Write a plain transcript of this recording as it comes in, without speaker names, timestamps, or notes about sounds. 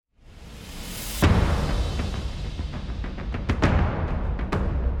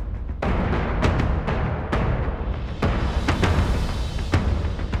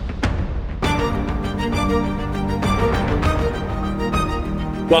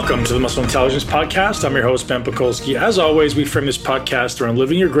Welcome to the Muscle Intelligence Podcast. I'm your host, Ben Pakulski. As always, we frame this podcast around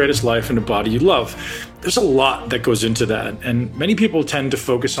living your greatest life in a body you love. There's a lot that goes into that, and many people tend to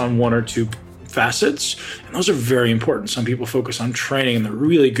focus on one or two facets, and those are very important. Some people focus on training, and they're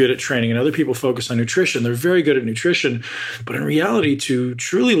really good at training, and other people focus on nutrition. They're very good at nutrition, but in reality, to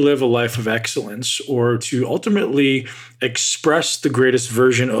truly live a life of excellence or to ultimately express the greatest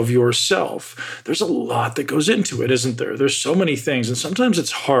version of yourself, there's a lot that goes into it, isn't there? There's so many things, and sometimes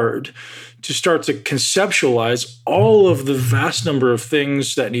it's hard to start to conceptualize all of the vast number of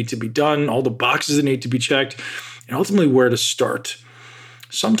things that need to be done, all the boxes that need to be checked, and ultimately where to start.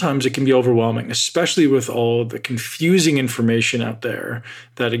 Sometimes it can be overwhelming, especially with all the confusing information out there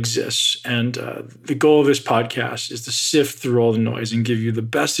that exists. And the goal of this podcast is to sift through all the noise and give you the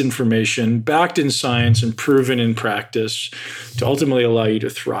best information backed in science and proven in practice to ultimately allow you to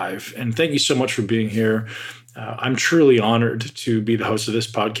thrive. And thank you so much for being here. I'm truly honored to be the host of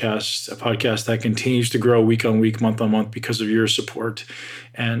this podcast, a podcast that continues to grow week on week, month on month because of your support.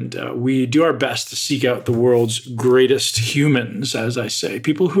 And we do our best to seek out the world's greatest humans, as I say,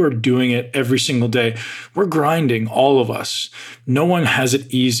 people who are doing it every single day. We're grinding, all of us. No one has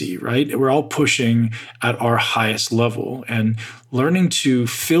it easy, right? We're all pushing at our highest level and learning to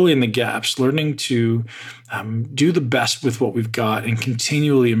fill in the gaps, learning to do the best with what we've got and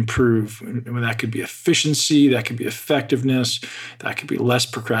continually improve. And that could be efficiency, that could be effectiveness, that could be less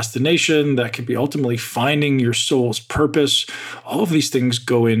procrastination, that could be ultimately finding your soul's purpose. All of these things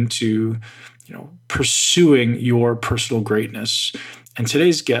go into, pursuing your personal greatness. And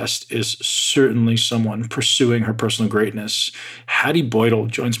today's guest is certainly someone pursuing her personal greatness. Hattie Boydle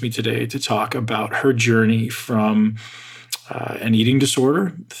joins me today to talk about her journey from an eating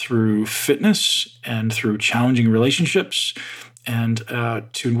disorder through fitness and through challenging relationships and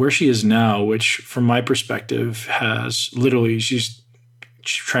to where she is now, which from my perspective has literally, she's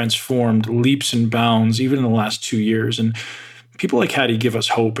transformed leaps and bounds even in the last 2 years. And people like Hattie give us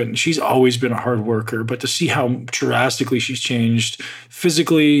hope, and she's always been a hard worker, but to see how drastically she's changed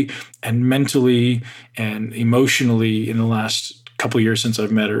physically and mentally and emotionally in the last couple of years since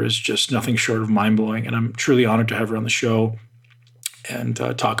I've met her is just nothing short of mind-blowing. And I'm truly honored to have her on the show and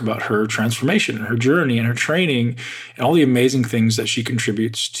talk about her transformation and her journey and her training and all the amazing things that she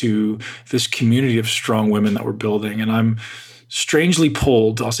contributes to this community of strong women that we're building. And I'm strangely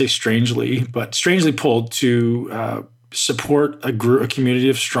pulled, I'll say strangely, but strangely pulled to support a community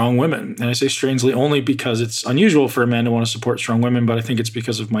of strong women. And I say strangely only because it's unusual for a man to want to support strong women, but I think it's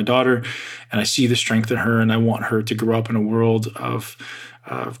because of my daughter, and I see the strength in her, and I want her to grow up in a world of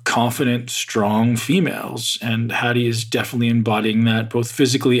confident, strong females. And Hattie is definitely embodying that both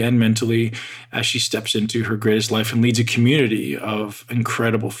physically and mentally as she steps into her greatest life and leads a community of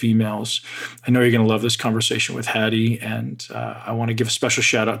incredible females. I know you're going to love this conversation with Hattie, and I want to give a special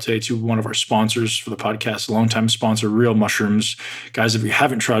shout out today to one of our sponsors for the podcast, a longtime sponsor, Real Mushrooms. Guys, if you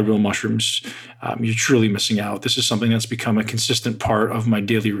haven't tried Real Mushrooms, you're truly missing out. This is something that's become a consistent part of my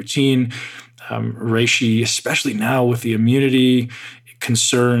daily routine. Reishi, especially now with the immunity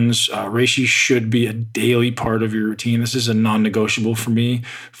concerns, reishi should be a daily part of your routine. This is a non-negotiable for me.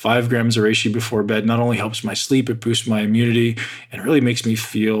 5 grams of reishi before bed not only helps my sleep, it boosts my immunity and really makes me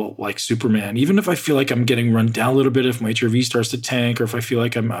feel like Superman. Even if I feel like I'm getting run down a little bit, if my HRV starts to tank, or if I feel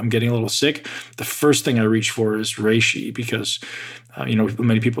like I'm getting a little sick, the first thing I reach for is reishi because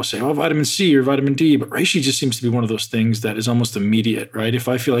many people say, oh, vitamin C or vitamin D, but reishi just seems to be one of those things that is almost immediate, right? If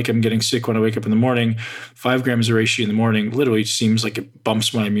I feel like I'm getting sick when I wake up in the morning, 5 grams of reishi in the morning literally seems like it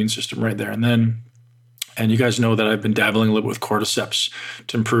bumps my immune system right there. And you guys know that I've been dabbling a little with cordyceps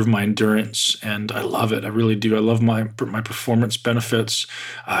to improve my endurance, and I love it. I really do. I love my performance benefits.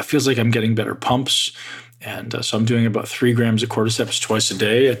 It feels like I'm getting better pumps. And so I'm doing about 3 grams of cordyceps twice a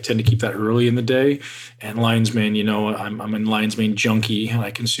day. I tend to keep that early in the day. And lion's mane, I'm a lion's mane junkie, and I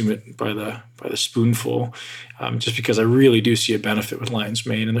consume it by the spoonful, just because I really do see a benefit with lion's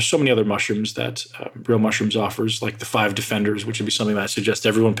mane. And there's so many other mushrooms that Real Mushrooms offers, like the 5 Defenders, which would be something that I suggest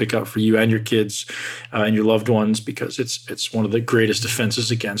everyone pick up for you and your kids and your loved ones, because it's one of the greatest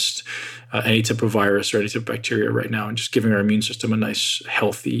defenses against any type of virus or any type of bacteria right now, and just giving our immune system a nice,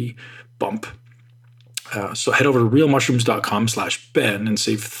 healthy bump. So head over to realmushrooms.com/Ben and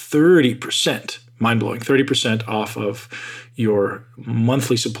save 30%, mind-blowing, 30% off of your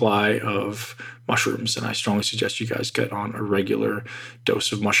monthly supply of mushrooms. And I strongly suggest you guys get on a regular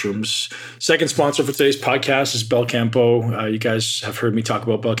dose of mushrooms. Second sponsor for today's podcast is Belcampo. You guys have heard me talk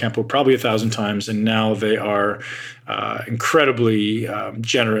about Belcampo probably 1,000 times, and now they are incredibly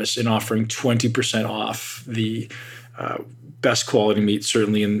generous in offering 20% off the best quality meat,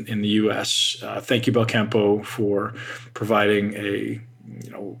 certainly in the U.S. Thank you, Belcampo, for providing a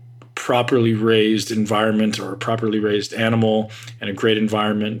properly raised environment or a properly raised animal and a great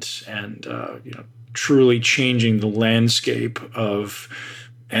environment, and truly changing the landscape of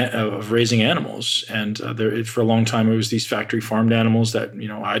raising animals. And for a long time, it was these factory farmed animals that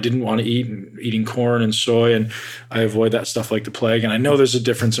I didn't want to eat, and eating corn and soy, and I avoid that stuff like the plague. And I know there's a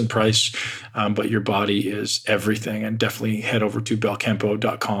difference in price, but your body is everything. And definitely head over to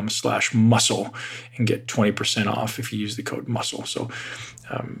belcampo.com/muscle and get 20% off if you use the code muscle. So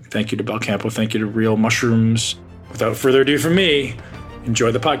thank you to Belcampo. Thank you to Real Mushrooms. Without further ado from me,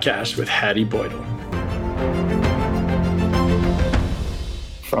 enjoy the podcast with Hattie Boydle.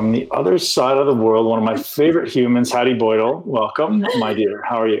 From the other side of the world, one of my favorite humans, Hattie Boydle. Welcome, my dear.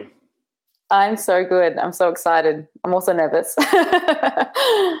 How are you? I'm so good. I'm so excited. I'm also nervous.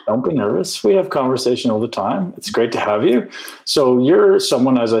 Don't be nervous. We have conversation all the time. It's great to have you. So you're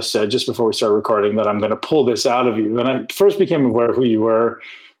someone, as I said, just before we started recording, that I'm going to pull this out of you. And I first became aware of who you were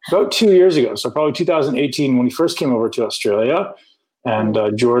about 2 years ago. So probably 2018, when you first came over to Australia. And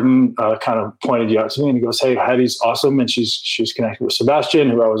Jordan kind of pointed you out to me, and he goes, "Hey, Hattie's awesome, and she's connected with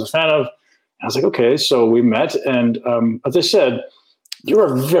Sebastian, who I was a fan of." And I was like, "Okay." So we met, and as I said,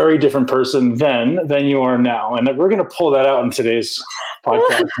 you're a very different person then than you are now, and we're going to pull that out in today's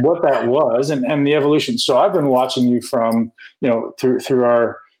podcast, what that was and the evolution. So I've been watching you from through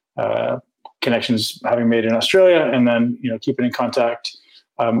our connections, having made in Australia, and then keeping in contact,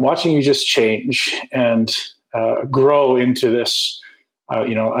 watching you just change and grow into this.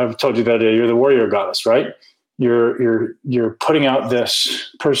 I've told you that you're the warrior goddess, right? You're putting out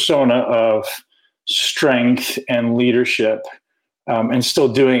this persona of strength and leadership, and still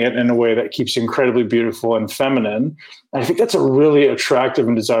doing it in a way that keeps you incredibly beautiful and feminine. And I think that's a really attractive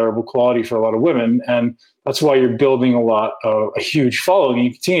and desirable quality for a lot of women, and that's why you're building a huge following. And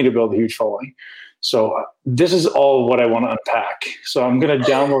you continue to build a huge following. So this is all what I want to unpack. So I'm going to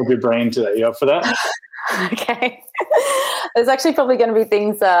download your brain today. You up for that? Okay. There's actually probably going to be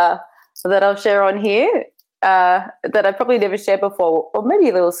things that I'll share on here that I've probably never shared before, or maybe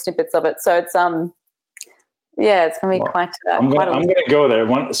little snippets of it. So it's it's going to be quite. I'm going to go there.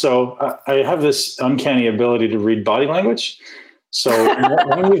 I have this uncanny ability to read body language. So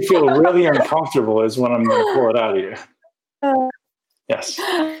when you feel really uncomfortable is when I'm going to pull it out of you. Yes.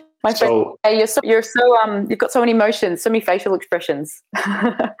 My friend, you've got so many emotions, so many facial expressions.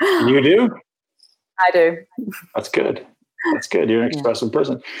 You do? I do. That's good. You're an expressive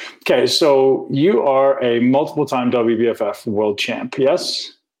person. Okay, so you are a multiple-time WBFF world champ,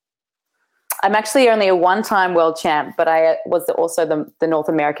 yes? I'm actually only a one-time world champ, but I was also the North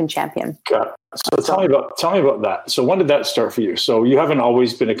American champion. Okay. So tell me about that. So when did that start for you? So you haven't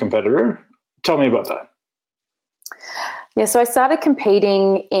always been a competitor. Tell me about that. Yeah, so I started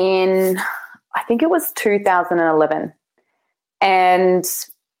competing in, I think it was 2011. And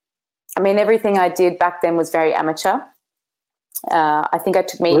I mean, everything I did back then was very amateur. I think I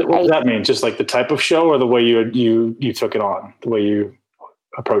took me. What does that mean? Just like the type of show, or the way you took it on, the way you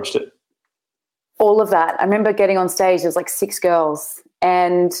approached it? All of that. I remember getting on stage. There was like 6 girls,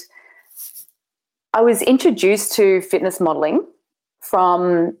 and I was introduced to fitness modeling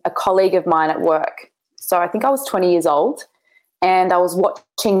from a colleague of mine at work. So I think I was 20 years old, and I was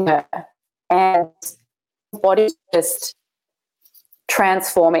watching her, and her body just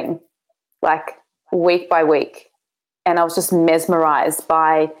transforming, like week by week. And I was just mesmerized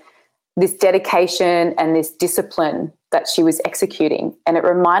by this dedication and this discipline that she was executing. And it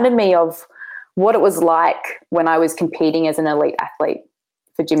reminded me of what it was like when I was competing as an elite athlete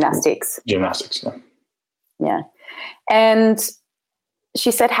for gymnastics. Gymnastics, yeah. Yeah. And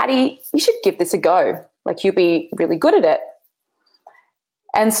she said, "Hattie, you should give this a go. Like, you'll be really good at it."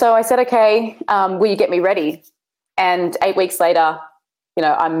 And so I said, "Okay, will you get me ready?" And 8 weeks later,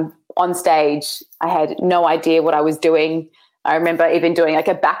 I'm on stage. I had no idea what I was doing. I remember even doing like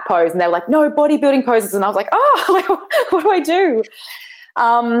a back pose, and they were like, "No bodybuilding poses." And I was like, what do I do?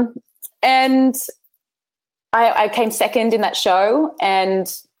 And I came second in that show.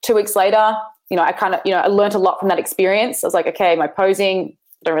 And 2 weeks later, I kind of, I learned a lot from that experience. I was like, okay, my posing,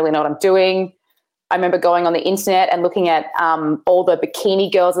 I don't really know what I'm doing. I remember going on the internet and looking at all the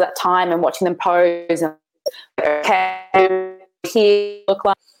bikini girls at that time and watching them pose. And okay, here look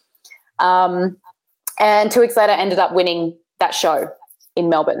like. And 2 weeks later, I ended up winning that show in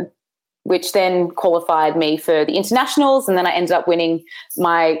Melbourne, which then qualified me for the internationals. And then I ended up winning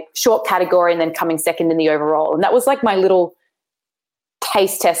my short category and then coming second in the overall. And that was like my little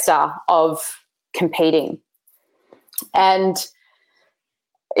taste tester of competing. And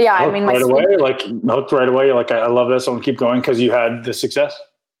yeah, I mean, hooked right away. You're like, I love this. I want to keep going because you had the success.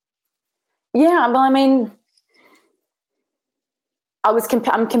 Yeah, well, I mean,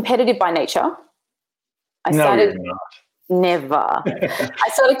 I'm competitive by nature. No, you're not. Never. I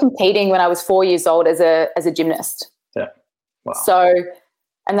started competing when I was 4 years old as a gymnast. Yeah. Wow. So,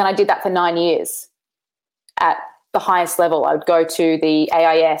 and then I did that for 9 years at the highest level. I would go to the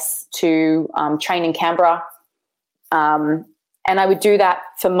AIS to train in Canberra. And I would do that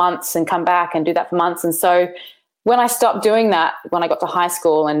for months and come back and do that for months. And so when I stopped doing that, when I got to high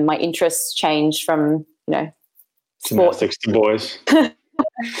school and my interests changed from, gymnastics to boys.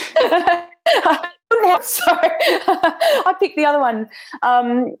 So I picked the other one.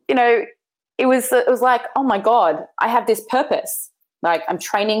 It was like, oh my God, I have this purpose. Like, I'm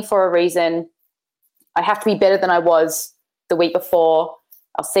training for a reason. I have to be better than I was the week before.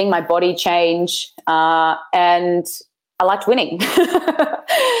 I was seeing my body change, and I liked winning.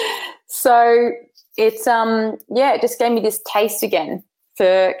 So it's it just gave me this taste again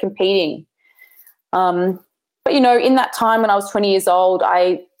for competing. But in that time when I was 20 years old,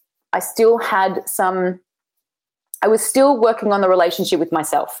 I still had I was still working on the relationship with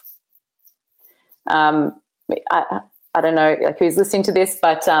myself. I don't know who's listening to this,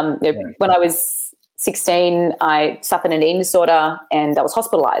 but when I was 16, I suffered an eating disorder and I was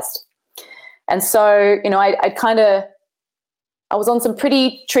hospitalized. And so, I was on some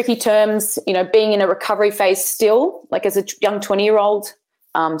pretty tricky terms, being in a recovery phase still, like as a young 20-year-old,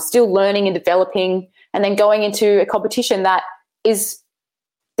 still learning and developing, and then going into a competition that there's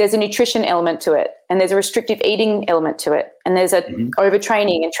a nutrition element to it, and there's a restrictive eating element to it, and there's a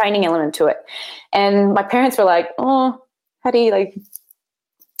overtraining and training element to it. And my parents were like, oh, Hattie,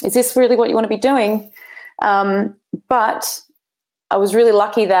 is this really what you want to be doing? But I was really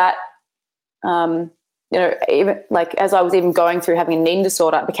lucky that, even as I was even going through having an eating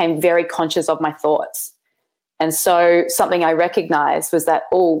disorder, I became very conscious of my thoughts. And so something I recognized was that,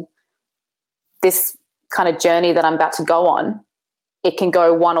 this kind of journey that I'm about to go on, it can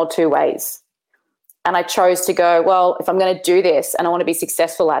go one or two ways. And I chose to go, well, if I'm going to do this and I want to be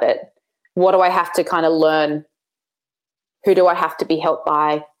successful at it, what do I have to kind of learn? Who do I have to be helped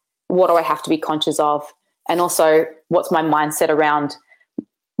by? What do I have to be conscious of? And also, what's my mindset around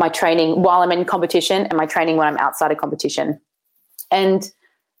my training while I'm in competition and my training when I'm outside of competition? And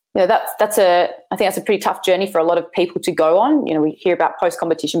I think that's a pretty tough journey for a lot of people to go on. We hear about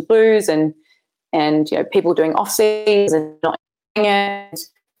post-competition blues and people doing off-seasons and not doing it.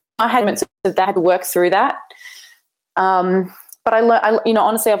 I had moments of that, had to work through that. But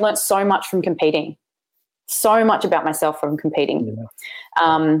honestly, I've learned so much from competing, so much about myself from competing.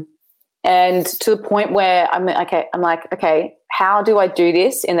 Yeah. And to the point where I'm like, okay, how do I do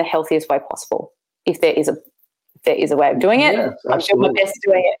this in the healthiest way possible? If there is a way of doing it, I'm doing my best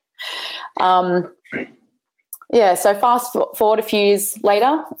doing it. So fast forward a few years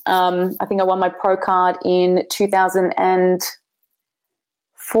later, I think I won my pro card in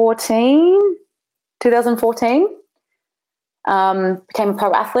 2014. Became a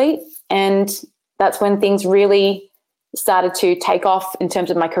pro athlete, and that's when things really started to take off in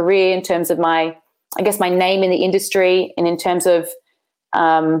terms of my career, in terms of my name in the industry, and in terms of,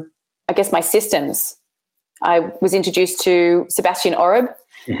 my systems. I was introduced to Sebastian Oreb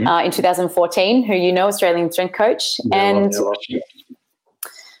in 2014, who Australian strength coach, and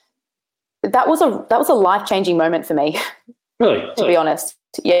that was a life-changing moment for me. Really, to be honest,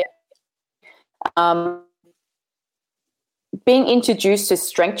 yeah. Being introduced to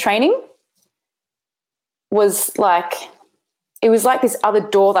strength training was like this other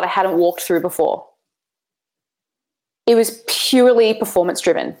door that I hadn't walked through before. It was purely performance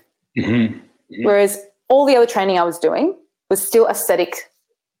driven. Mm-hmm. Mm-hmm. Whereas all the other training I was doing was still aesthetic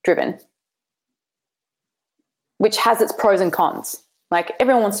driven, which has its pros and cons. Like,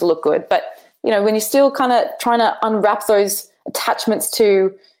 everyone wants to look good, but when you're still kind of trying to unwrap those attachments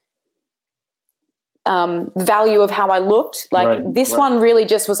to value of how I looked, one really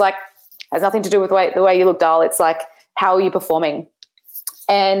just was like, has nothing to do with the way you look, doll. It's like, how are you performing?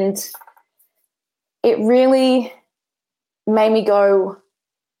 And it really made me go,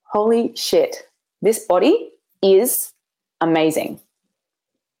 holy shit, this body is amazing.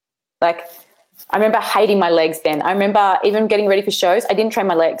 Like, I remember hating my legs then. I remember even getting ready for shows, I didn't train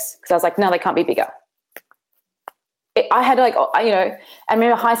my legs because I was like, no, they can't be bigger. I had I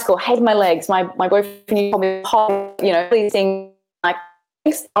remember high school, hated my legs. My boyfriend told me, these things, like,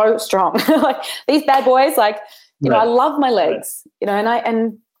 so strong. Like, these bad boys, like, I love my legs, and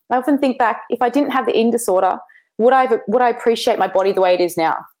I often think back, if I didn't have the eating disorder, would I appreciate my body the way it is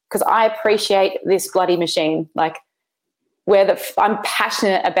now? Because I appreciate this bloody machine, like, I'm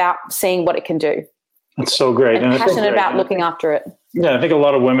passionate about seeing what it can do. That's so great. And passionate about looking after it. Yeah, I think a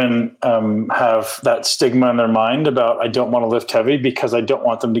lot of women have that stigma in their mind about I don't want to lift heavy because I don't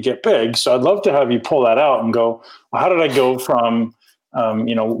want them to get big. So I'd love to have you pull that out and go, well, how did I go from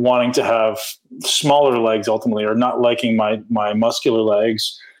wanting to have smaller legs ultimately, or not liking my muscular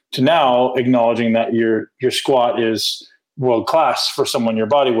legs, to now acknowledging that your squat is world class for someone your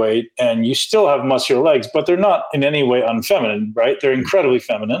body weight, and you still have muscular legs, but they're not in any way unfeminine, right? They're incredibly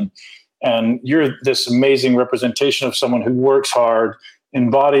feminine. And you're this amazing representation of someone who works hard,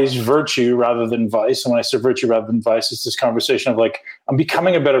 embodies virtue rather than vice. And when I say virtue rather than vice, it's this conversation of like, I'm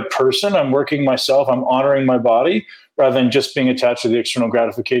becoming a better person. I'm working myself. I'm honoring my body rather than just being attached to the external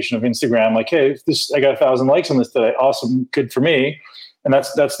gratification of Instagram. Like, hey, I got 1,000 likes on this today. Awesome. Good for me. And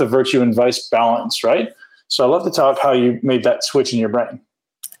that's the virtue and vice balance, right? So I love to talk how you made that switch in your brain.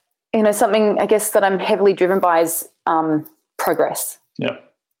 Something I guess that I'm heavily driven by is progress. Yeah.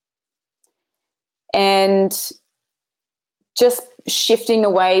 And just shifting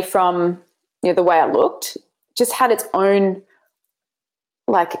away from the way I looked just had its own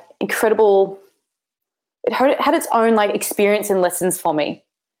like incredible, it had its own like experience and lessons for me.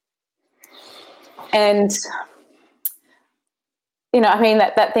 And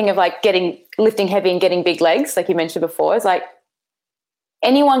that thing of like lifting heavy and getting big legs, like you mentioned before, is like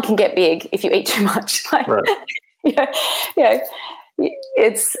anyone can get big if you eat too much. Like, right.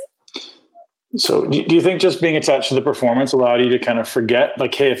 It's. So do you think just being attached to the performance allowed you to kind of forget,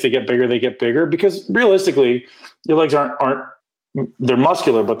 like, hey, if they get bigger, they get bigger? Because realistically, your legs aren't they're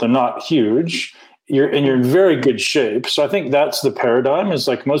muscular, but they're not huge. You're in very good shape. So I think that's the paradigm, is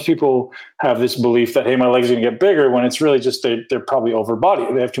like most people have this belief that, hey, my legs are going to get bigger, when it's really just they're probably over body.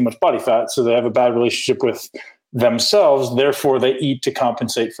 They have too much body fat. So they have a bad relationship with themselves. Therefore, they eat to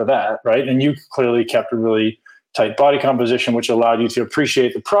compensate for that, right? And you clearly kept a really tight body composition, which allowed you to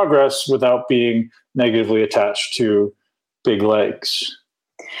appreciate the progress without being negatively attached to big legs.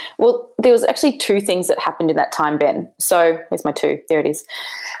 Well, there was actually two things that happened in that time, Ben. So here's my two. There it is.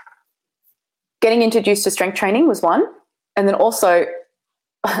 Getting introduced to strength training was one. And then also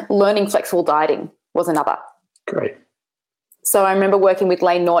learning flexible dieting was another. Great. So I remember working with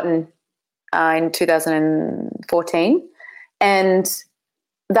Lane Norton in 2014. And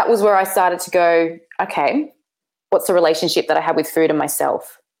that was where I started to go, okay, what's the relationship that I have with food and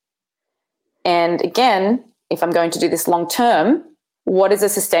myself? And again, if I'm going to do this long term, what is a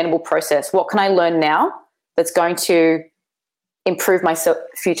sustainable process? What can I learn now that's going to improve my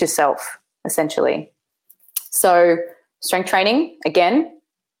future self, essentially? So strength training, again,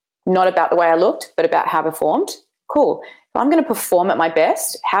 not about the way I looked, but about how I performed. Cool. If I'm going to perform at my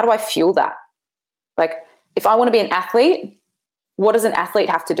best, how do I fuel that? Like, if I want to be an athlete, what does an athlete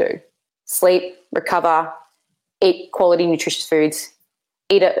have to do? Sleep, recover, eat quality, nutritious foods,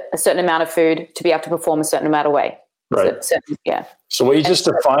 eat a certain amount of food to be able to perform a certain amount of way. Right. Yeah. So what you just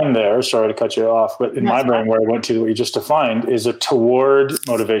defined there, sorry to cut you off, but in my brain, where I went to, what you just defined is a toward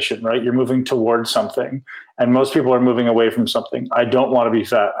motivation, right? You're moving towards something, and most people are moving away from something. I don't want to be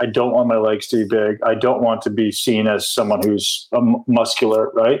fat. I don't want my legs to be big. I don't want to be seen as someone who's muscular,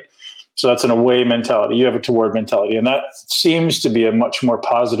 right? So that's an away mentality. You have a toward mentality. And that seems to be a much more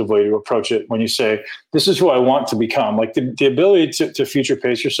positive way to approach it when you say, this is who I want to become. Like the ability to future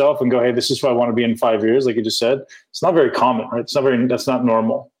pace yourself and go, hey, this is who I want to be in 5 years, like you just said. It's not very common, right? That's not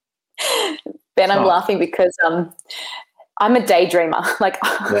normal. Ben, I'm laughing because I'm a daydreamer. Like,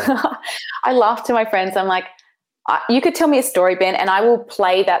 yeah. I laugh to my friends. I'm like, you could tell me a story, Ben, and I will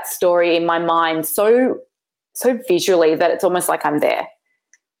play that story in my mind so visually that it's almost like I'm there.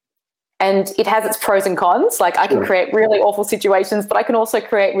 And it has its pros and cons. Like, I can create really awful situations, but I can also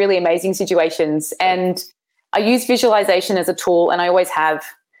create really amazing situations. And I use visualization as a tool, and I always have.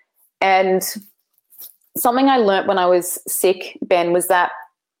 And something I learned when I was sick, Ben, was that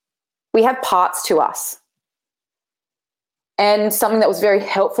we have parts to us. And something that was very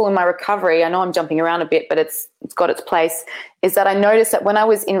helpful in my recovery, I know I'm jumping around a bit, but it's got its place, is that I noticed that when I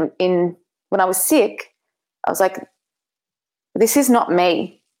was when I was sick, I was like, this is not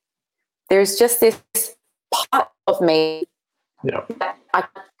me. There's just this part of me that I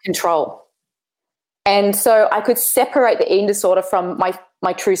control. And so I could separate the eating disorder from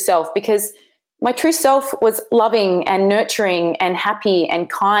my true self, because my true self was loving and nurturing and happy and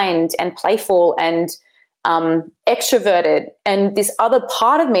kind and playful and extroverted. And this other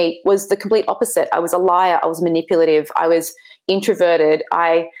part of me was the complete opposite. I was a liar. I was manipulative. I was introverted.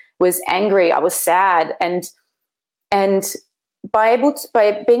 I was angry. I was sad. And by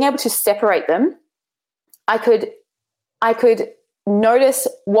being able to separate them, I could notice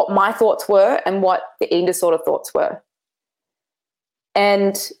what my thoughts were and what the eating disorder thoughts were.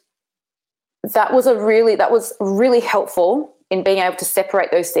 And that was really helpful in being able to separate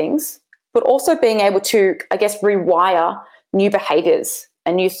those things, but also being able to, I guess, rewire new behaviors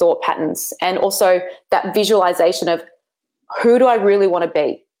and new thought patterns, and also that visualization of who do I really want to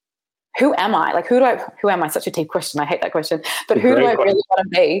be? Who am I? Like, who am I? Such a deep question. I hate that question. But who do I really want to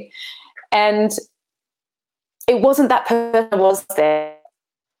be? And it wasn't that person I was there.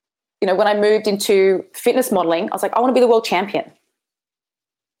 You know, when I moved into fitness modeling, I was like, I want to be the world champion.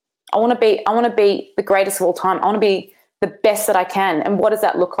 I want to be the greatest of all time. I want to be the best that I can. And what does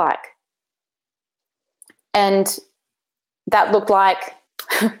that look like? And that looked like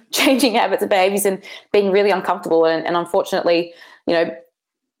changing habits and behaviors and being really uncomfortable and unfortunately, you know,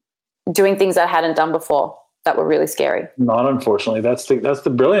 doing things I hadn't done before that were really scary. Not unfortunately. That's the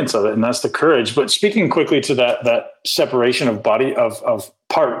brilliance of it, and that's the courage. But speaking quickly to that separation of body of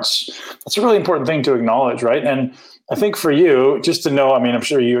parts, that's a really important thing to acknowledge, right? And I think for you, just to know, I mean, I'm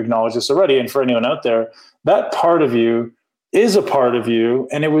sure you acknowledge this already, and for anyone out there, that part of you is a part of you,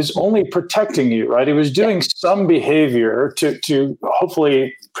 and it was only protecting you, right? It was doing some behavior to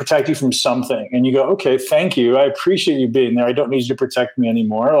hopefully protect you from something. And you go, okay, thank you. I appreciate you being there. I don't need you to protect me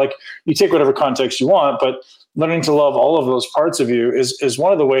anymore. Like, you take whatever context you want, but learning to love all of those parts of you is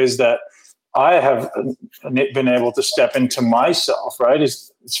one of the ways that I have been able to step into myself, right?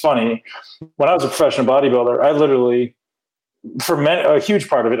 It's funny. When I was a professional bodybuilder, I literally, for a huge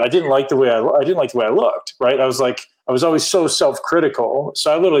part of it, I didn't like the way I looked, right? I was always so self-critical.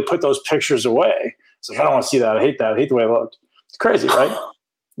 So I literally put those pictures away. It's like, I don't want to see that. I hate that. I hate the way I looked. It's crazy, right?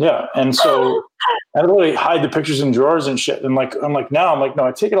 Yeah. And so I literally hide the pictures in drawers and shit. And I'm like, no,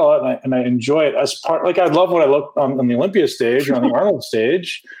 I take it all out and I enjoy it as part. Like, I love what I look on the Olympia stage or on the Arnold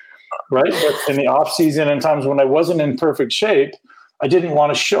stage, right? But in the off season and times when I wasn't in perfect shape, I didn't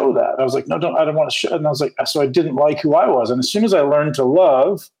want to show that. I was like, I don't want to show. And I was like, so I didn't like who I was. And as soon as I learned to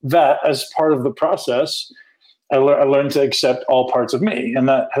love that as part of the process, I learned to accept all parts of me. And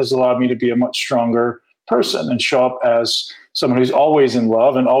that has allowed me to be a much stronger person and show up as someone who's always in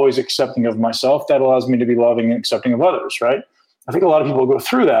love and always accepting of myself. That allows me to be loving and accepting of others, right? I think a lot of people go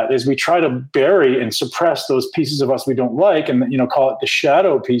through that is we try to bury and suppress those pieces of us we don't like and, call it the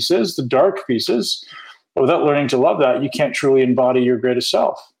shadow pieces, the dark pieces. But without learning to love that, you can't truly embody your greatest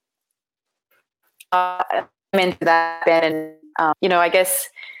self. I'm into that, Ben. And, I guess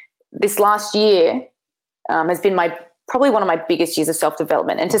this last year has been probably one of my biggest years of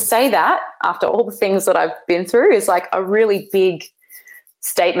self-development. And to say that after all the things that I've been through is like a really big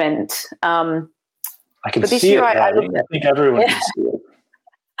statement. I can see it. I think everyone can see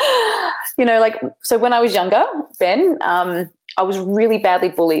it. So when I was younger, Ben, I was really badly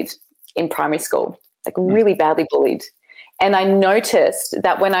bullied in primary school, really badly bullied. And I noticed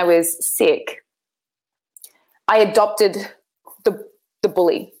that when I was sick, I adopted the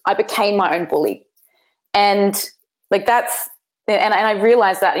bully. I became my own bully. And and I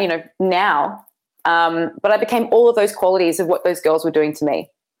realized that, now, but I became all of those qualities of what those girls were doing to me.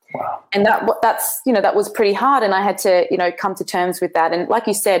 Wow. And that was pretty hard. And I had to, come to terms with that. And like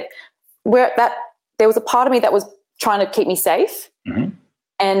you said, there was a part of me that was trying to keep me safe. Mm-hmm.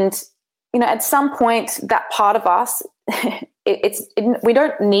 And, at some point that part of us, we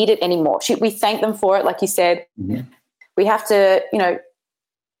don't need it anymore. We thank them for it. Like you said, mm-hmm. We have to,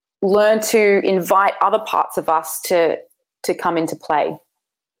 learn to invite other parts of us to come into play.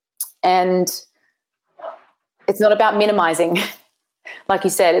 And it's not about minimizing. Like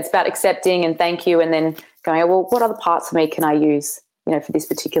you said, it's about accepting and thank you, and then going, well, what other parts of me can I use, for this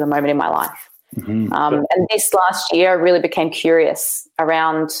particular moment in my life? Mm-hmm. And this last year, I really became curious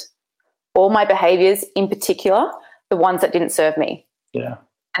around all my behaviors, in particular, the ones that didn't serve me. Yeah.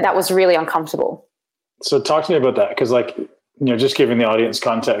 And that was really uncomfortable. So talk to me about that. Because just giving the audience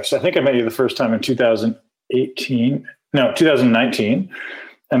context, I think I met you the first time in 2019.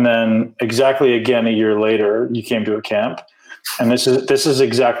 And then exactly again, a year later, you came to a camp. And this is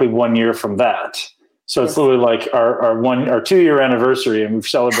exactly 1 year from that. So it's literally like our 2-year anniversary, and we've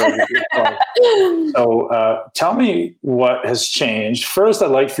celebrated it. So tell me what has changed. First,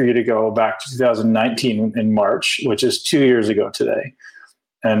 I'd like for you to go back to 2019 in March, which is 2 years ago today.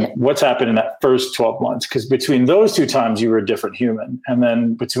 And what's happened in that first 12 months? Because between those two times, you were a different human. And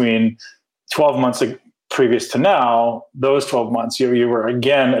then between 12 months previous to now, those 12 months, you were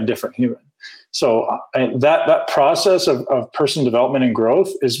again a different human. So that process of personal development and growth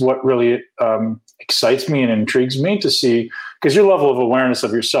is what really excites me and intrigues me to see, because your level of awareness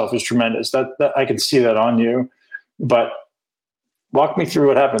of yourself is tremendous. That I can see that on you. But walk me through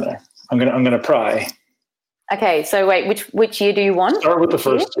what happened there. I'm gonna pry. Okay, so wait, which year do you want? Start with the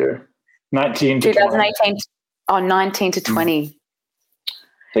first year, 19 to 2018. 20. Oh, 19 to 20. I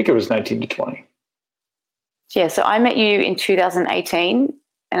think it was 19 to 20. Yeah, so I met you in 2018,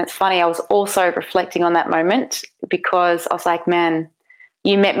 and it's funny, I was also reflecting on that moment because I was like, man,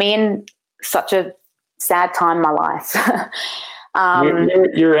 you met me in such a sad time in my life.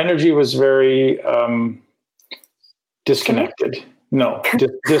 Your energy was very disconnected. No,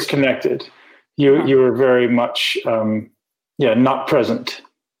 disconnected. You were very much, not present.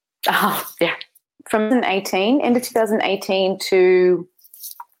 Yeah. From 2018, end of 2018 to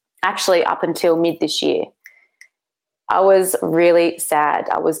actually up until mid this year, I was really sad.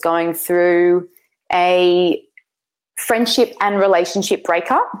 I was going through a friendship and relationship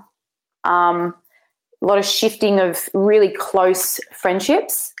breakup, a lot of shifting of really close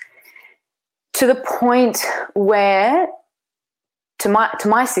friendships to the point where to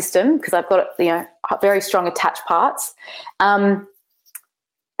my system, because I've got, very strong attached parts,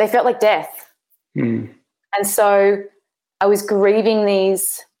 they felt like death. And so I was grieving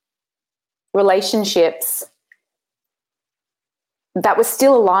these relationships that was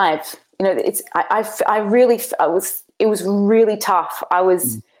still alive. It was really tough. It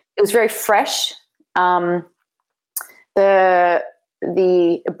was very fresh. The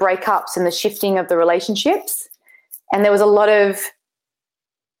breakups and the shifting of the relationships. And there was a lot of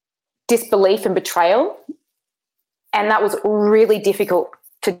disbelief and betrayal. And that was really difficult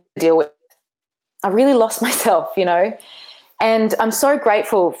to deal with. I really lost myself, and I'm so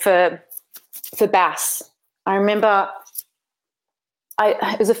grateful for Bass. I remember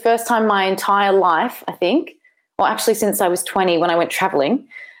it was the first time my entire life, I think, or actually since I was 20 when I went traveling,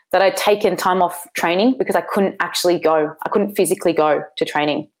 that I'd taken time off training because I couldn't actually go. I couldn't physically go to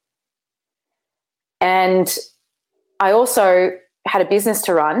training. And I also had a business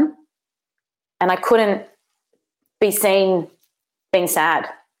to run, and I couldn't be seen being sad.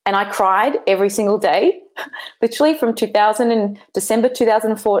 And I cried every single day, literally from December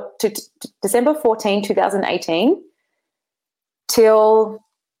 2004 to December 14, 2018 till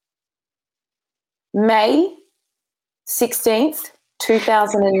May 16th,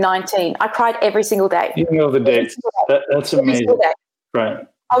 2019. I cried every single day. You know the date. That's amazing. Right.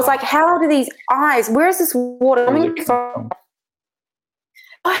 I was like, how do these eyes, where is this water coming from?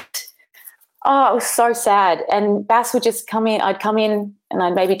 What? Oh, it was so sad. And Bass would just come in. I'd come in and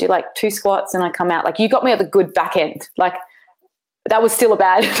I'd maybe do like 2 squats and I'd come out. Like, you got me at the good back end. Like, that was still a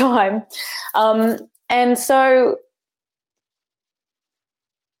bad time. And so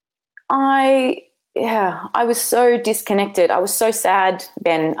I was so disconnected. I was so sad,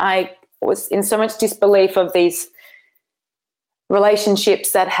 Ben. I was in so much disbelief of these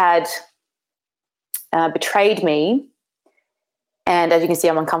relationships that had betrayed me. And as you can see,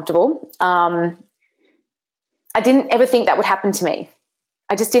 I'm uncomfortable. I didn't ever think that would happen to me.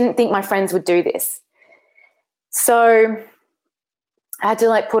 I just didn't think my friends would do this. So I had to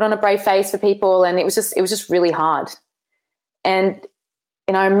like put on a brave face for people, and it was just really hard. And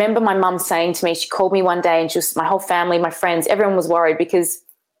I remember my mum saying to me, she called me one day, and my whole family, my friends, everyone was worried because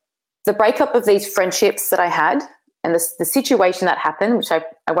the breakup of these friendships that I had and the situation that happened, which I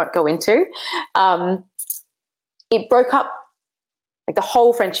won't go into, it broke up. Like, the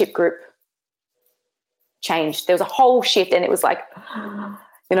whole friendship group changed. There was a whole shift, and it was like,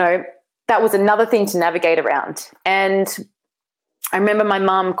 that was another thing to navigate around. And I remember my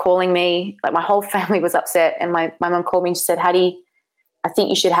mum calling me, like my whole family was upset, and my mum called me and she said, Hattie, I think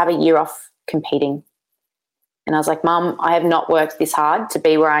you should have a year off competing. And I was like, Mum, I have not worked this hard to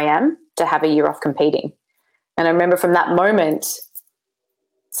be where I am to have a year off competing. And I remember from that moment,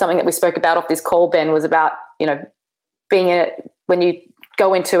 something that we spoke about off this call, Ben, was about, when you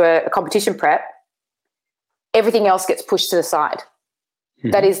go into a competition prep, everything else gets pushed to the side.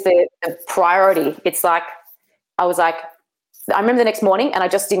 Mm-hmm. That is the priority. It's like, I remember the next morning and I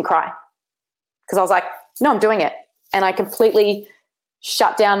just didn't cry because I was like, no, I'm doing it. And I completely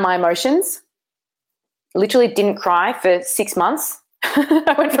shut down my emotions, literally didn't cry for 6 months.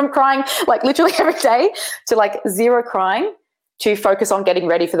 I went from crying like literally every day to like zero crying to focus on getting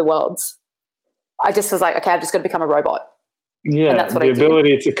ready for the Worlds. I just was like, okay, I've just got to become a robot. Yeah, and that's what the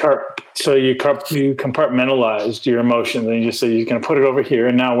ability to so you compartmentalized your emotions, and you just said you're going to put it over here.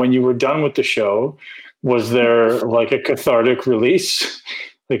 And now, when you were done with the show, was there like a cathartic release?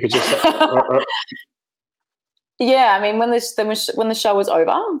 Like, it just yeah. I mean, when the show was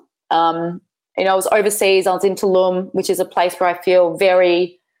over, I was overseas. I was in Tulum, which is a place where I feel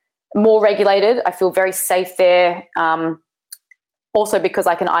very more regulated. I feel very safe there. Also because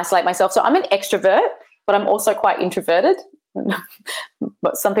I can isolate myself. So I'm an extrovert, but I'm also quite introverted.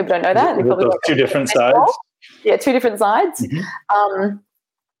 But some people don't know that. Those two different sides. Yeah, two different sides. Mm-hmm.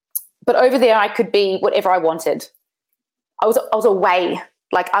 But over there, I could be whatever I wanted. I was away.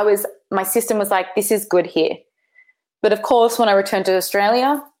 Like, I was my system was like, this is good here. But of course, when I returned to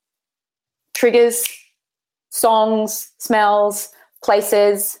Australia, triggers, songs, smells,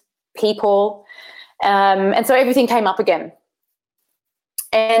 places, people, and so everything came up again.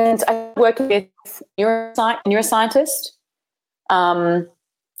 And I worked with a neuroscientist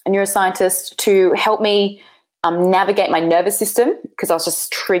to help me navigate my nervous system, because I was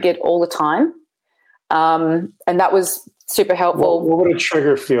just triggered all the time. And that was super helpful. What would a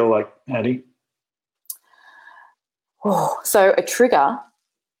trigger feel like, Hattie? Oh, so a trigger,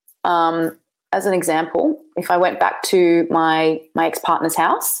 as an example, if I went back to my ex-partner's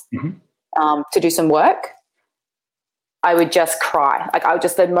house to do some work, I would just cry. Like I would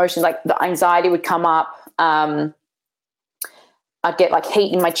just, the emotion, like the anxiety would come up. I'd get like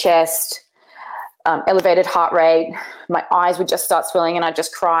heat in my chest, elevated heart rate. My eyes would just start swelling, and I'd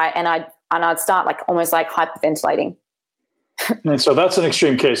just cry, and I'd start like almost like hyperventilating. And so that's an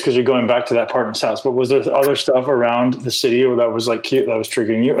extreme case because you're going back to that partner's house. But was there other stuff around the city that was like cute, that was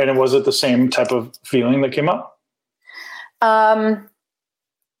triggering you? And was it the same type of feeling that came up?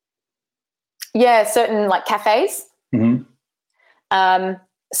 Yeah, certain like cafes,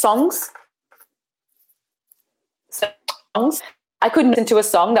 songs. I couldn't listen to a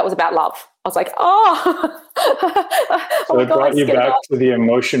song that was about love. I was like, So it brought you back to the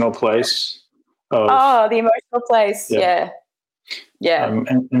emotional place. The emotional place. Yeah.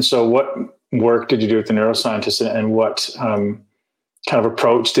 And so what work did you do with the neuroscientist, and what kind of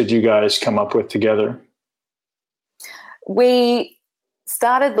approach did you guys come up with together? We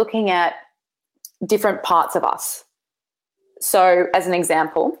started looking at different parts of us. So as an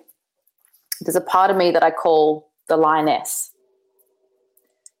example, there's a part of me that I call the Lioness.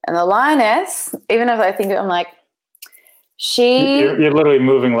 And the Lioness, even if I think, I'm like, You're literally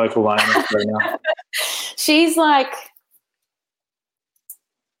moving like a lioness right now. She's like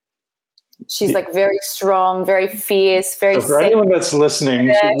very strong, very fierce, very. So for anyone that's listening,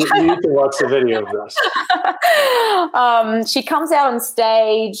 you need to watch the video of this. She comes out on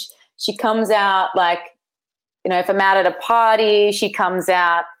stage. She comes out like, if I'm out at a party, she comes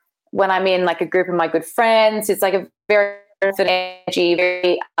out when I'm in like a group of my good friends. It's like a very energy,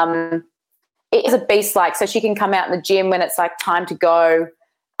 very it is a beast like, so she can come out in the gym when it's like time to go.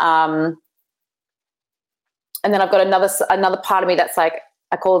 And then I've got another part of me that's like,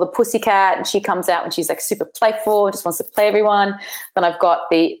 I call her the pussycat, and she comes out when she's like super playful and just wants to play everyone. Then I've got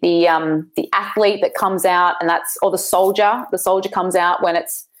the athlete that comes out, and that's, or the soldier. The soldier comes out when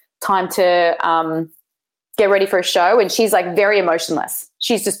it's time to get ready for a show, and she's like very emotionless.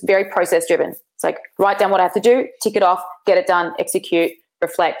 She's just very process driven. It's like, write down what I have to do, tick it off, get it done, execute,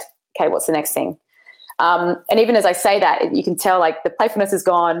 reflect. Okay, what's the next thing? And even as I say that, you can tell like the playfulness is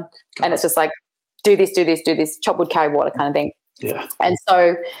gone, and it's just like, do this, chop wood, carry water kind of thing. Yeah. And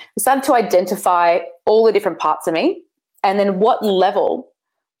so we started to identify all the different parts of me, and then what level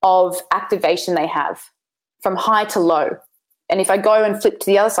of activation they have from high to low. And if I go and flip to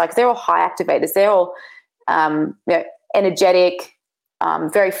the other side, because they're all high activators, they're all energetic,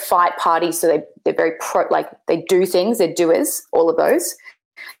 very fight party. So they're very they do things, they're doers, all of those.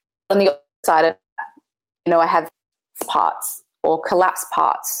 On the other side, I have parts or collapse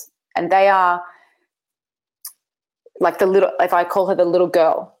parts, and they are like if I call her the little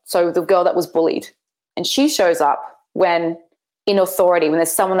girl, so the girl that was bullied, and she shows up when in authority, when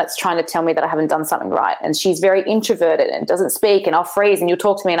there's someone that's trying to tell me that I haven't done something right, and she's very introverted and doesn't speak, and I'll freeze, and you'll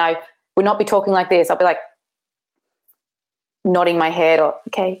talk to me and I would not be talking like this. I'll be like nodding my head or,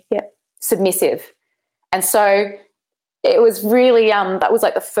 okay, yeah, submissive. And so it was really, that was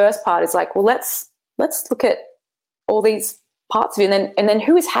like the first part is like, well, let's look at all these parts of you. And then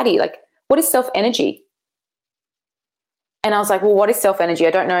who is Hattie? Like, what is self-energy? And I was like, well, what is self-energy?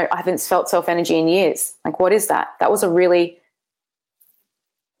 I don't know. I haven't felt self-energy in years. Like, what is that? That was it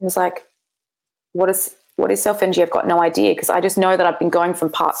was like, what is self-energy? I've got no idea, because I just know that I've been going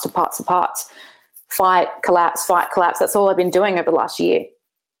from parts to parts to parts. Fight, collapse. That's all I've been doing over the last year.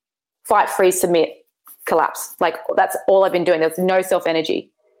 Fight, freeze, submit, collapse. Like, that's all I've been doing. There's no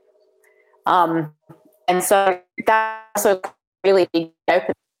self-energy. And so that's a really big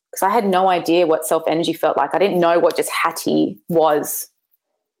open, because I had no idea what self-energy felt like. I didn't know what just Hattie was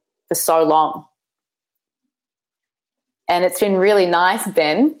for so long. And it's been really nice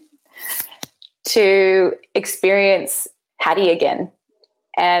then to experience Hattie again.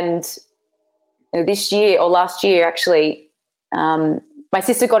 And this year or last year, actually, my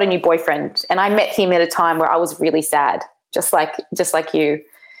sister got a new boyfriend, and I met him at a time where I was really sad, just like you.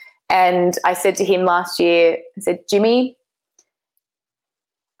 And I said to him last year, I said, Jimmy,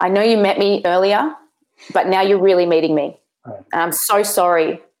 I know you met me earlier, but now you're really meeting me. Right. And I'm so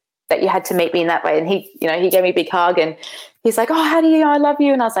sorry that you had to meet me in that way. And he gave me a big hug and he's like, oh, Hattie, I love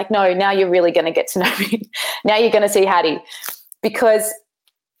you. And I was like, no, now you're really going to get to know me. Now you're going to see Hattie. Because,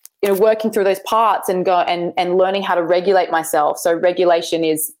 working through those parts and learning how to regulate myself. So regulation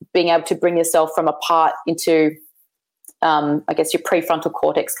is being able to bring yourself from a part into, I guess, your prefrontal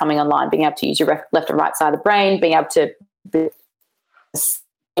cortex coming online, being able to use your left and right side of the brain, being able to be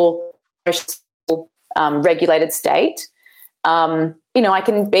regulated state. I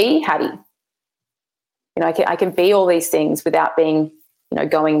can be Hattie. I can be all these things without being,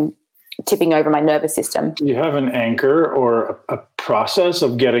 tipping over my nervous system. Do you have an anchor or a process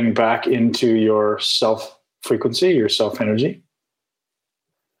of getting back into your self frequency, your self energy?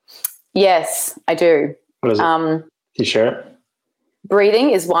 Yes, I do. What is it? Can you share it? Breathing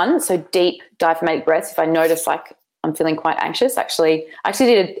is one. So deep diaphragmatic breaths. If I notice like I'm feeling quite anxious, I actually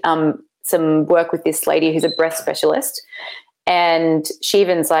did some work with this lady who's a breath specialist, and she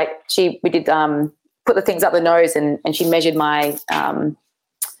even's like we did put the things up the nose and she measured my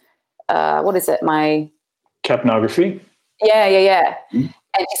what is it? My capnography. Yeah. Mm-hmm.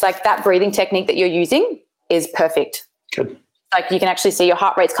 And she's like, that breathing technique that you're using is perfect. Good. Like you can actually see your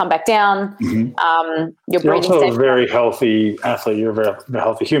heart rates come back down. Mm-hmm. You're also a very healthy athlete. You're a very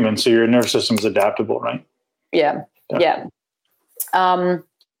healthy human. So your nervous system is adaptable, right? Yeah.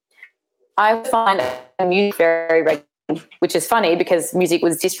 I find music very regulating, which is funny because music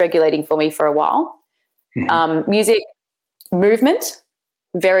was dysregulating for me for a while. Mm-hmm. Music, movement,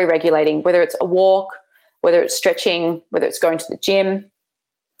 very regulating, whether it's a walk, whether it's stretching, whether it's going to the gym,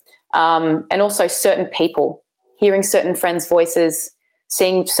 and also certain people, hearing certain friends' voices,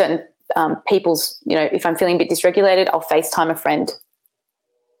 seeing certain people's, if I'm feeling a bit dysregulated, I'll FaceTime a friend.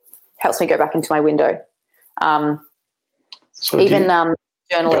 Helps me go back into my window. Journaling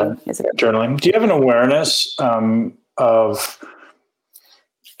is a bit. Journaling. Do you have an awareness of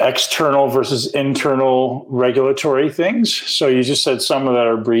external versus internal regulatory things? So you just said some that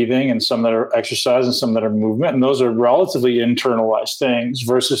are breathing and some that are exercise and some that are movement. And those are relatively internalized things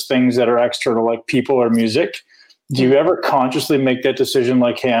versus things that are external, like people or music. Do you ever consciously make that decision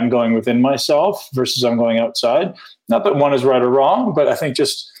like, hey, I'm going within myself versus I'm going outside? Not that one is right or wrong, but I think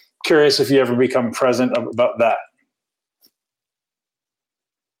just curious if you ever become present about that.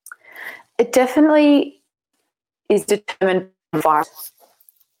 It definitely is determined by.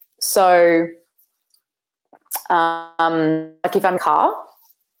 So, like if I'm in the car,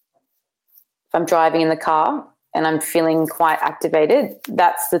 if I'm driving in the car and I'm feeling quite activated,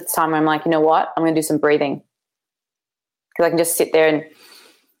 that's the time where I'm like, you know what, I'm going to do some breathing. Because I can just sit there and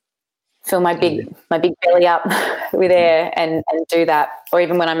fill my big belly up with air and do that. Or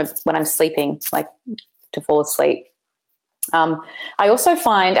even when I'm sleeping, like to fall asleep. I also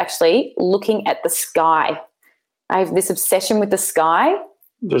find actually looking at the sky. I have this obsession with the sky.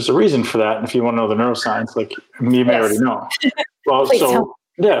 There's a reason for that. And if you want to know the neuroscience, like you may already know. Well, so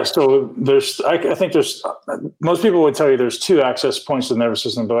there's, I think there's, most people would tell you there's 2 access points to the nervous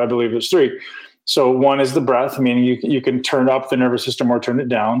system, but I believe there's 3. So one is the breath, meaning you can turn up the nervous system or turn it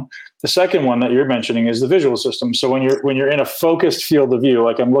down. The second one that you're mentioning is the visual system. So when you're in a focused field of view,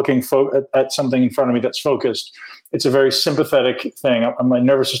 like I'm looking at something in front of me that's focused, it's a very sympathetic thing. My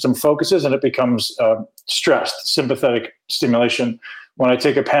nervous system focuses and it becomes stressed, sympathetic stimulation. When I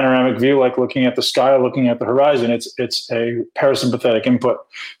take a panoramic view, like looking at the sky, looking at the horizon, it's a parasympathetic input.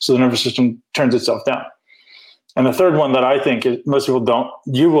 So the nervous system turns itself down. And the third one that I think most people don't,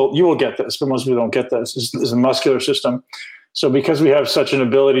 you will get this, but most people don't get this, is the muscular system. So because we have such an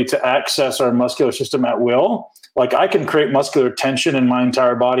ability to access our muscular system at will, like I can create muscular tension in my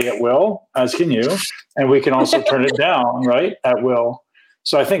entire body at will, as can you, and we can also turn it down, right, at will.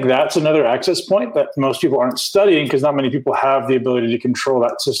 So I think that's another access point that most people aren't studying because not many people have the ability to control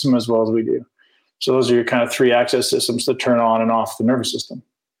that system as well as we do. So those are your kind of 3 access systems to turn on and off the nervous system.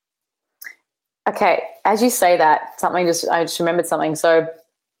 Okay, as you say that, I just remembered something. So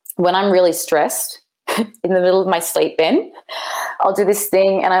when I'm really stressed in the middle of my sleep, Ben, I'll do this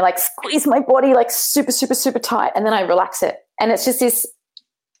thing and I like squeeze my body like super, super, super tight, and then I relax it. And it's just this,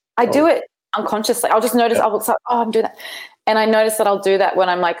 I do it unconsciously. I'll just notice, I'm doing that. And I notice that I'll do that when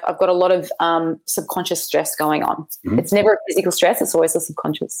I'm like, I've got a lot of subconscious stress going on. Mm-hmm. It's never a physical stress. It's always a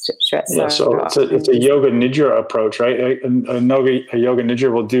subconscious stress. Yeah, so it's a yoga nidra approach, right? A yoga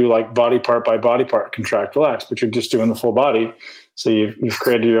nidra will do like body part by body part, contract, relax, but you're just doing the full body. So you've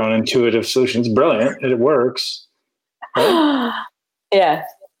created your own intuitive solution. It's brilliant. It works. Right?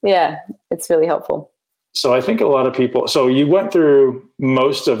 Yeah. It's really helpful. So I think a lot of people, so you went through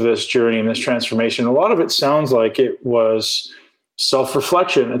most of this journey and this transformation. A lot of it sounds like it was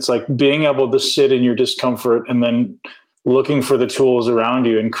self-reflection. It's like being able to sit in your discomfort and then looking for the tools around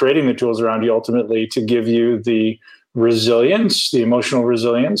you and creating the tools around you ultimately to give you the resilience, the emotional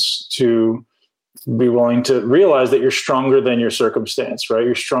resilience to be willing to realize that you're stronger than your circumstance, right?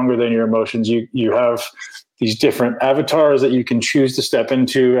 You're stronger than your emotions. You have these different avatars that you can choose to step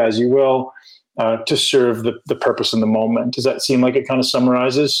into as you will to serve the purpose in the moment. Does that seem like it kind of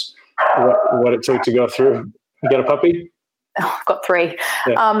summarizes what it took to go through? You got a puppy? Oh, I've got 3.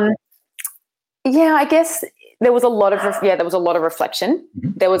 Yeah. I guess there was a lot of reflection.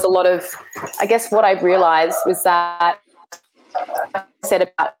 There was a lot of, I guess what I realized was that I said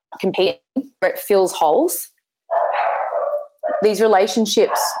about competing, where it fills holes. These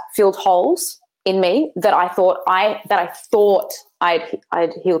relationships filled holes in me that I thought I'd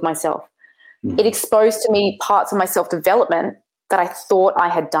healed myself. It exposed to me parts of my self-development that I thought I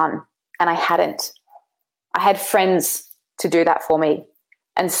had done, and I hadn't. I had friends to do that for me.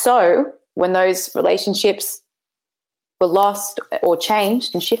 And so when those relationships were lost or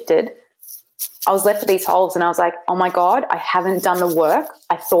changed and shifted, I was left with these holes, and I was like, oh my God, I haven't done the work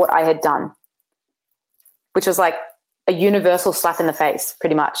I thought I had done, which was like a universal slap in the face,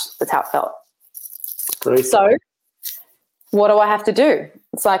 pretty much. That's how it felt. Great. So what do I have to do?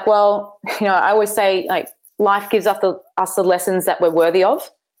 It's like, well, I always say, like, life gives us the lessons that we're worthy of,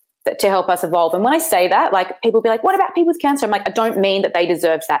 that to help us evolve. And when I say that, like, people be like, what about people with cancer? I'm like, I don't mean that they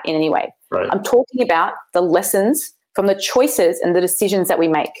deserve that in any way. Right. I'm talking about the lessons from the choices and the decisions that we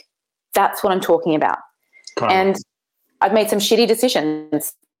make. That's what I'm talking about. And I've made some shitty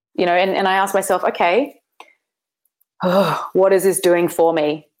decisions, and I ask myself, okay, what is this doing for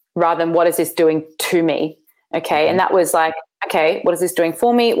me rather than what is this doing to me? Okay. And that was like, okay, what is this doing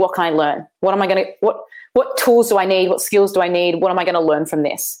for me? What can I learn? What tools do I need? What skills do I need? What am I going to learn from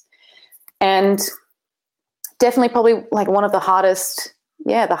this? And definitely probably like one of the hardest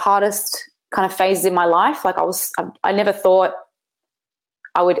kind of phases in my life. Like I never thought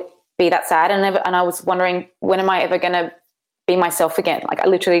I would be that sad, and I was wondering, when am I ever going to be myself again? Like I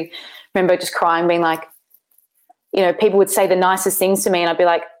literally remember just crying, being like, people would say the nicest things to me, and I'd be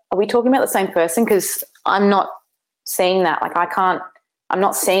like, are we talking about the same person? Because I'm not seeing that. Like I'm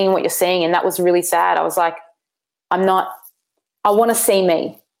not seeing what you're seeing. And that was really sad. I was like, I want to see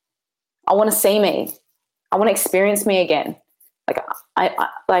me. I want to see me. I want to experience me again.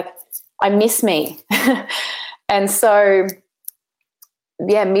 Like I miss me. And so,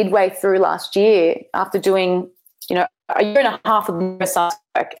 midway through last year, after doing, a year and a half of neuroscience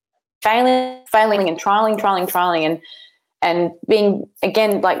work, failing and trialing and being,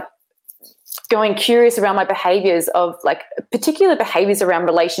 again, like going curious around my behaviors of like particular behaviors around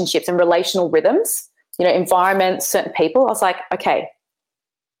relationships and relational rhythms, environments, certain people. I was like, okay,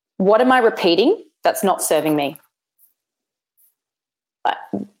 what am I repeating that's not serving me?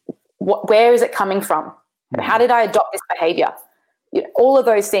 Where is it coming from? How did I adopt this behavior? All of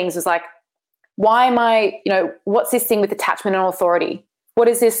those things was like, why am I, what's this thing with attachment and authority? What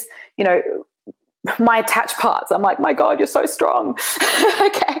is this, my attached parts? I'm like, my God, you're so strong.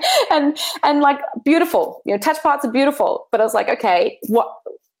 Okay. And like beautiful, attached parts are beautiful. But I was like, okay,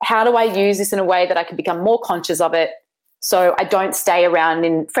 how do I use this in a way that I can become more conscious of it, so I don't stay around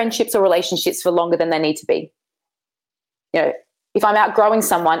in friendships or relationships for longer than they need to be? If I'm outgrowing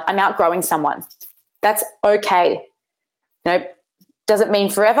someone, I'm outgrowing someone. That's okay. Does it mean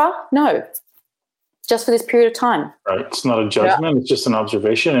forever? No. Just for this period of time. Right. It's not a judgment. It's just an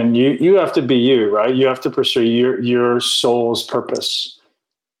observation. And you have to be you, right? You have to pursue your soul's purpose.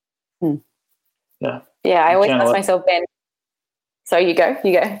 Yeah. Yeah. I always ask myself, Ben. So you go. Go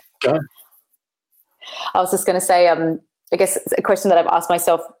ahead. I was just going to say, I guess a question that I've asked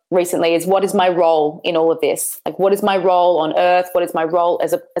myself recently is, what is my role in all of this? Like, what is my role on earth? What is my role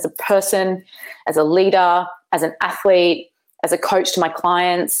as a person, as a leader, as an athlete, as a coach to my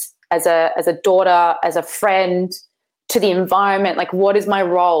clients, as a daughter, as a friend, to the environment? Like, what is my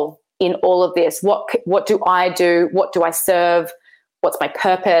role in all of this? What do I do? What do I serve? What's my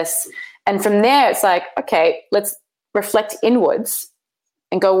purpose? And from there, it's like, okay, let's reflect inwards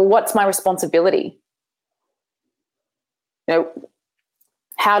and go, well, what's my responsibility?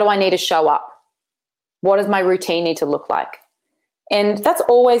 How do I need to show up? What does my routine need to look like? And that's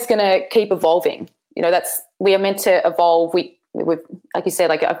always going to keep evolving. We are meant to evolve. We've, like you said,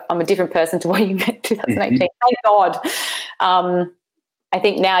 like I'm a different person to what you met in 2018. Thank God. I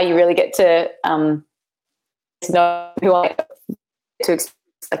think now you really get to know who I am,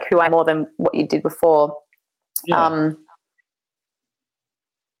 who I am more than what you did before. Yeah.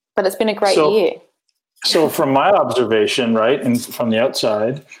 But it's been a great year. So from my observation, right, and from the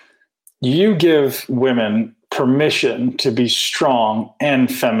outside, you give women permission to be strong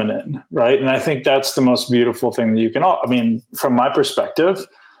and feminine, right? And I think that's the most beautiful thing that you can, I mean, from my perspective,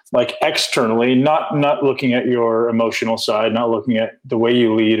 like externally, not looking at your emotional side, not looking at the way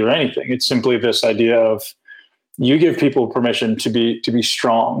you lead or anything. It's simply this idea of you give people permission to be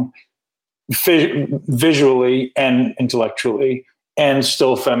strong visually and intellectually and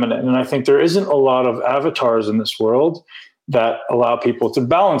still feminine. And I think there isn't a lot of avatars in this world that allow people to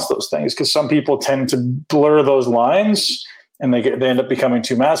balance those things, because some people tend to blur those lines and they end up becoming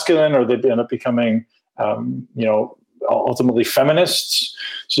too masculine, or they end up becoming, ultimately feminists.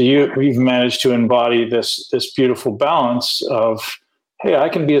 So we've managed to embody this beautiful balance of, hey, I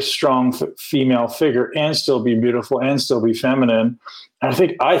can be a strong female figure and still be beautiful and still be feminine.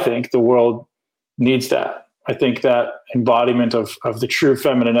 And I think the world needs that. I think that embodiment of the true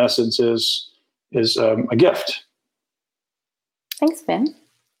feminine essence is a gift. Thanks, Ben.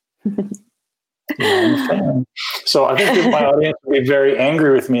 Yeah, I'm a fan. So I think that my audience would be very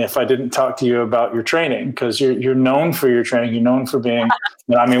angry with me if I didn't talk to you about your training, because you're known for your training. You're known for being,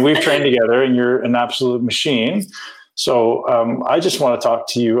 we've trained together and you're an absolute machine. So I just want to talk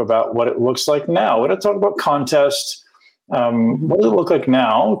to you about what it looks like now. We're going to talk about contest. What does it look like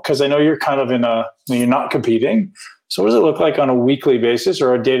now? Because I know you're kind of you're not competing. So what does it look like on a weekly basis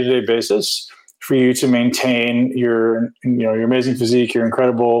or a day-to-day basis for you to maintain your amazing physique, your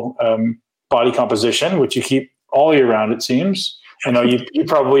incredible body composition, which you keep all year round, it seems. I know you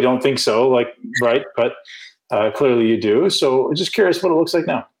probably don't think so, right? But clearly you do. So I'm just curious what it looks like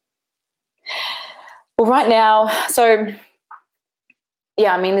now. Well, right now, so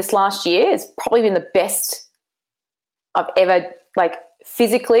yeah, this last year has probably been the best I've ever,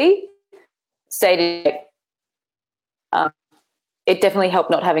 physically stated. It definitely helped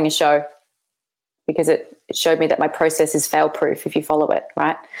not having a show, because it showed me that my process is fail-proof if you follow it,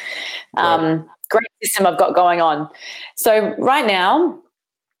 right? Right. Great system I've got going on. So right now,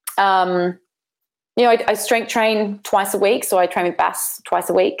 I strength train twice a week. So I train with Bass twice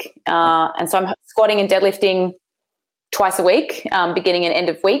a week. And so I'm squatting and deadlifting twice a week, beginning and end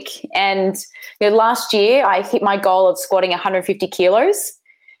of week. And last year I hit my goal of squatting 150 kilos,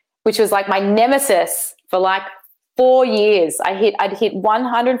 which was like my nemesis for 4 years. I'd hit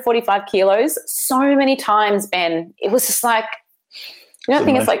 145 kilos so many times, Ben. It was just like, you don't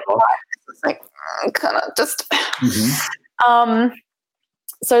think it's kind of just. Mm-hmm.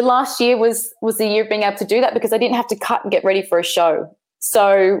 So last year was the year of being able to do that, because I didn't have to cut and get ready for a show.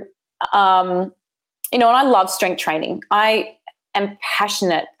 So, and I love strength training. I am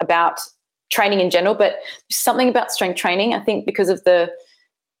passionate about training in general, but there's something about strength training, I think, because of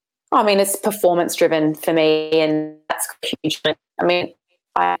it's performance driven for me, and that's huge.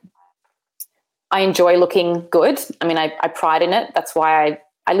 I enjoy looking good. I pride in it. That's why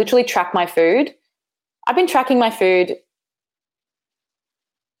I literally track my food. I've been tracking my food.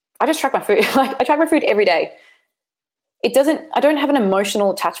 I just track my food. I track my food every day. I don't have an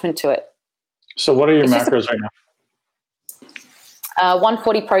emotional attachment to it. So what are your macros right now?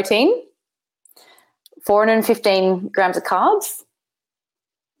 140 protein, 415 grams of carbs,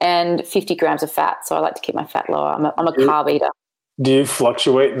 and 50 grams of fat. So I like to keep my fat lower. I'm a carb eater. Do you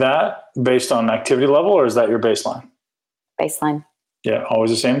fluctuate that based on activity level, or is that your baseline? Baseline. Yeah, always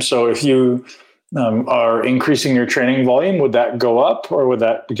the same. So if you are increasing your training volume, would that go up, or would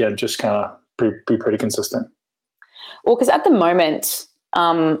that, again, just kind of be pretty consistent? Well, because at the moment,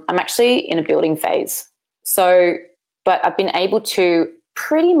 I'm actually in a building phase. So, but I've been able to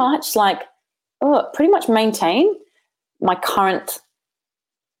pretty much maintain my current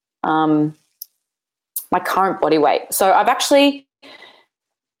body weight. So I've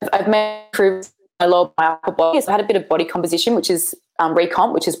improved my lower, my upper body. So I had a bit of body composition, which is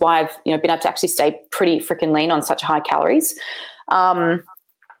recomp, which is why I've been able to actually stay pretty freaking lean on such high calories.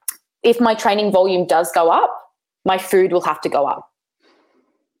 If my training volume does go up, my food will have to go up.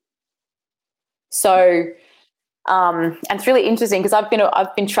 So, and it's really interesting because I've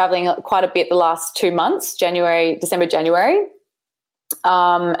been traveling quite a bit the last 2 months, December, January.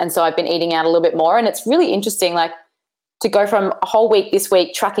 And so I've been eating out a little bit more, and it's really interesting, to go from a whole week this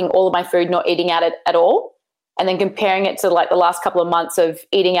week tracking all of my food, not eating out at all, and then comparing it to the last couple of months of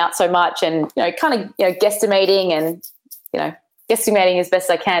eating out so much and, guesstimating as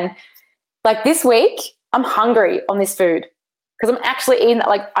best I can. This week, I'm hungry on this food because I'm actually eating,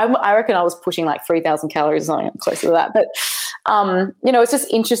 I reckon I was pushing 3,000 calories or something close to that. But, it's just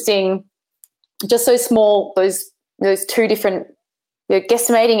interesting, just so small, those two different,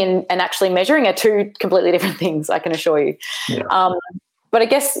 guesstimating and actually measuring are two completely different things, I can assure you. Yeah. But I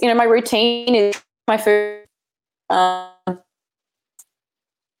guess, my routine is my food.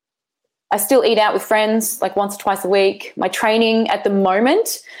 I still eat out with friends like once or twice a week. My training at the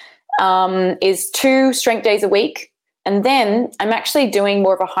moment is 2 strength days a week. And then I'm actually doing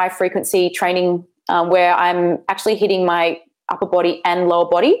more of a high frequency training where I'm actually hitting my upper body and lower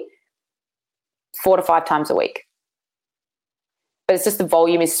body 4 to 5 times a week. But it's just the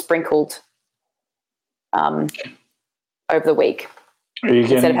volume is sprinkled over the week. Are you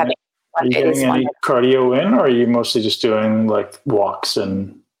getting any cardio in, or are you mostly just doing like walks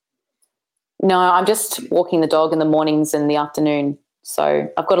and? No, I'm just walking the dog in the mornings and the afternoon.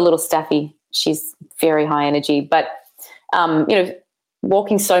 So I've got a little Staffy. She's very high energy, but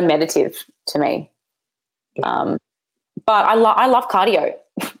walking's so meditative to me. But I love cardio.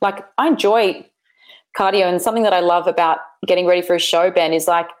 Like I enjoy cardio, and something that I love about getting ready for a show, Ben, is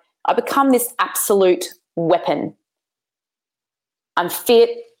like I become this absolute weapon. I'm fit,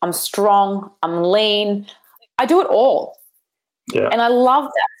 I'm strong, I'm lean. I do it all. Yeah. And I love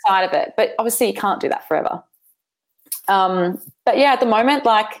that side of it. But obviously you can't do that forever. But yeah, at the moment,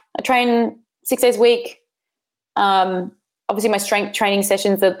 like I train 6 days a week. Obviously my strength training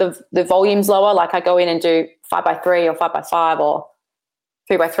sessions, the volume's lower. Like I go in and do 5x3 or 5x5 or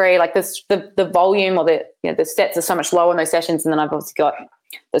 3x3. Like this, the volume or the sets are so much lower in those sessions. And then I've obviously got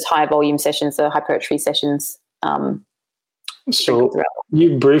those higher volume sessions, the hypertrophy sessions. So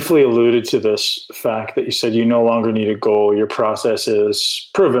you briefly alluded to this fact that you said you no longer need a goal. Your process is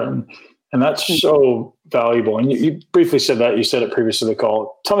proven. And that's so valuable. And you briefly said that. You said it previously to the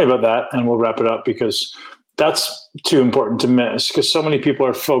call. Tell me about that, and we'll wrap it up, because that's too important to miss, because so many people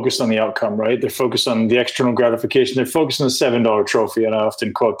are focused on the outcome, right? They're focused on the external gratification. They're focused on the $7 trophy. And I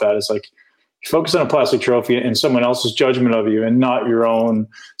often quote that as like, you focus on a plastic trophy and someone else's judgment of you and not your own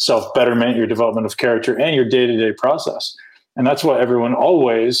self-betterment, your development of character, and your day-to-day process. And that's why everyone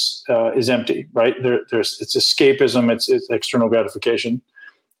always is empty, right? It's escapism, it's external gratification.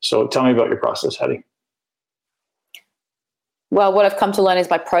 So tell me about your process, Hattie. Well, what I've come to learn is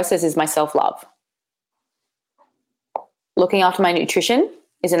my process is my self-love. Looking after my nutrition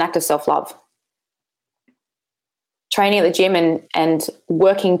is an act of self-love. Training at the gym and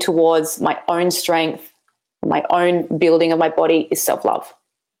working towards my own strength, my own building of my body is self-love.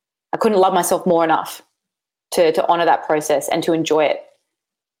 I couldn't love myself more enough to honor that process and to enjoy it.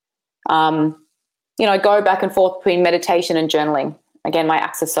 I go back and forth between meditation and journaling. Again, my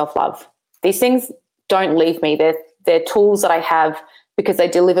acts of self-love. These things don't leave me. They're tools that I have because they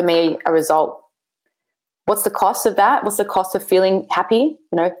deliver me a result. What's the cost of that? What's the cost of feeling happy?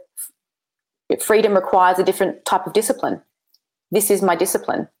 Freedom requires a different type of discipline. This is my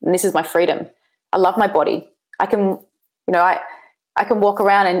discipline, and this is my freedom. I love my body. I can walk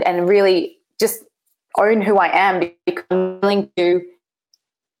around and really just own who I am because I'm willing to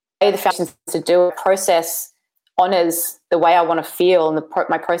pay the fashions to do it. Process honors the way I want to feel, and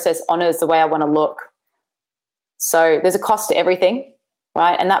my process honors the way I want to look. So there's a cost to everything,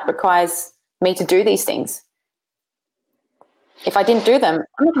 right? And that requires me to do these things. If I didn't do them,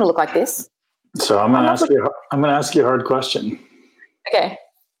 I'm not going to look like this. So I'm going to ask you a hard question. Okay.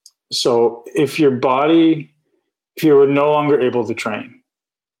 So if you were no longer able to train,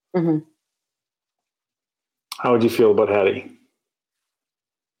 mm-hmm. How would you feel about Hattie?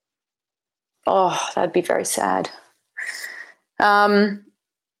 Oh, that'd be very sad. Well,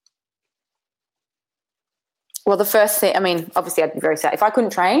 the first thing, obviously I'd be very sad. If I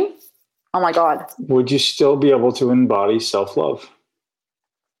couldn't train, oh my God. Would you still be able to embody self-love?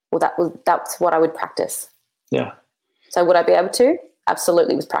 Well, that's what I would practice. Yeah. So would I be able to?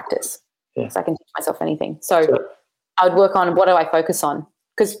 Absolutely, with practice. Yeah. So I can teach myself anything. So I would work on, what do I focus on?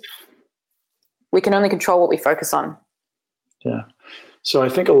 Because we can only control what we focus on. Yeah. So I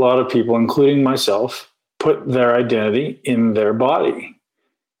think a lot of people, including myself, put their identity in their body.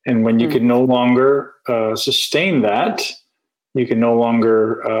 And when you can no longer sustain that, you can no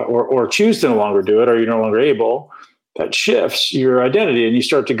longer or choose to no longer do it, or you're no longer able, that shifts your identity and you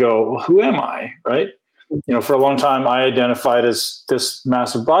start to go, well, who am I? Right. For a long time, I identified as this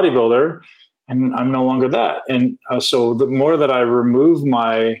massive bodybuilder, and I'm no longer that. And so the more that I remove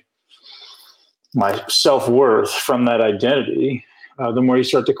my self-worth from that identity, the more you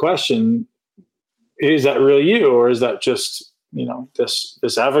start to question, is that really you? Or is that just,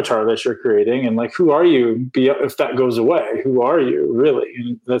 this avatar that you're creating? And like, who are you? If that goes away, who are you really?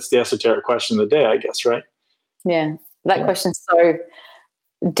 And that's the esoteric question of the day, I guess, right? Yeah. That question's so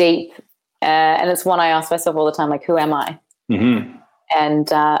deep. And it's one I ask myself all the time, like, who am I? Mm-hmm. And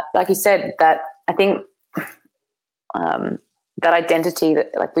like you said, that I think that identity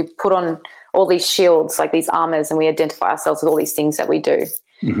that like we put on all these shields, like these armors, and we identify ourselves with all these things that we do,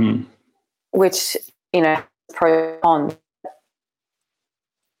 mm-hmm. which, pro on.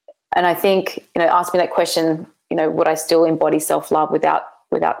 And I think, ask me that question, would I still embody self-love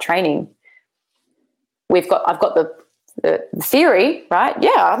without training? I've got the theory, right?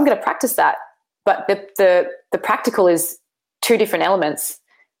 Yeah, I'm going to practice that. But the practical is two different elements.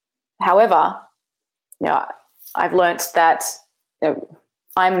 However, I've learnt that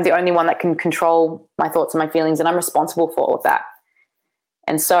I'm the only one that can control my thoughts and my feelings, and I'm responsible for all of that.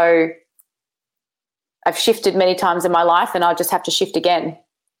 And so I've shifted many times in my life, and I'll just have to shift again.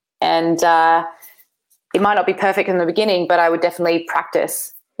 And it might not be perfect in the beginning, but I would definitely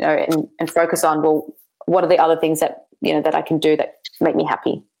practice, and focus on, well, what are the other things that, that I can do that make me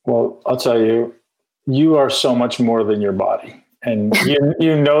happy? Well, I'll tell you, you are so much more than your body. And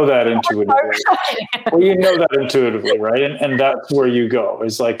you know that intuitively. Well, you know that intuitively, right? And that's where you go.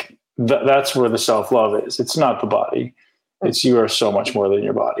 It's like, that's where the self-love is. It's not the body. It's you are so much more than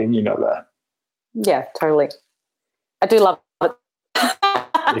your body. And you know that. Yeah, totally. I do love it.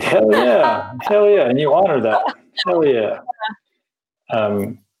 Hell yeah. Hell yeah. And you honor that. Hell yeah.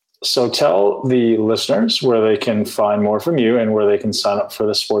 So tell the listeners where they can find more from you and where they can sign up for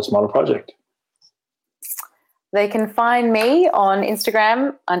the Sports Model Project. They can find me on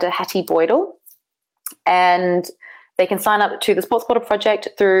Instagram under Hattie Boydle, and they can sign up to the Sports Model Project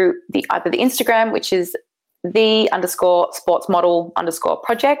through either the Instagram, which is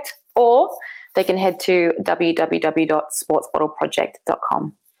 _sportsmodel_project, or they can head to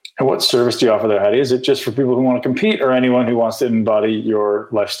www.sportsmodelproject.com. And what service do you offer there, Hattie? Is it just for people who want to compete, or anyone who wants to embody your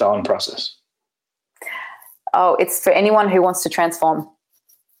lifestyle and process? Oh, it's for anyone who wants to transform.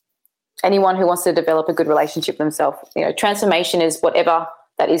 Anyone who wants to develop a good relationship with themselves. Transformation is whatever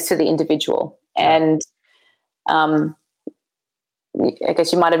that is to the individual. And I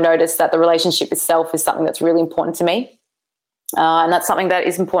guess you might have noticed that the relationship itself is something that's really important to me. And that's something that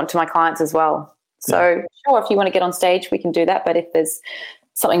is important to my clients as well. So sure, if you want to get on stage, we can do that. But if there's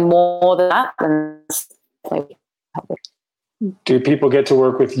something more than that, then definitely help. Do people get to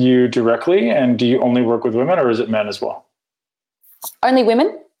work with you directly? And do you only work with women, or is it men as well? Only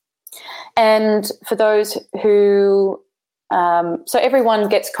women. And for those who, so everyone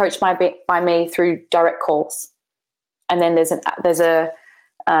gets coached by me through direct calls, and then there's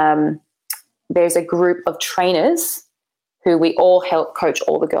a group of trainers who we all help coach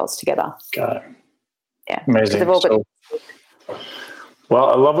all the girls together. Got it. Yeah, amazing. Well,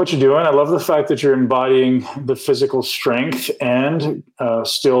 I love what you're doing. I love the fact that you're embodying the physical strength and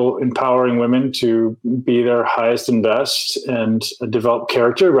still empowering women to be their highest and best and develop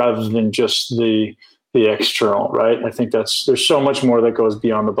character rather than just the external, right? I think there's so much more that goes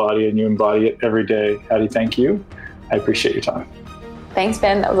beyond the body, and you embody it every day. Hattie, thank you. I appreciate your time. Thanks,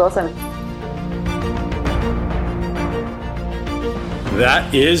 Ben. That was awesome.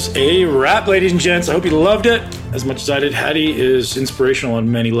 That is a wrap, ladies and gents. I hope you loved it as much as I did. Hattie is inspirational on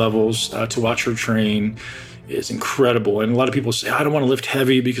many levels. To watch her train is incredible. And a lot of people say, I don't want to lift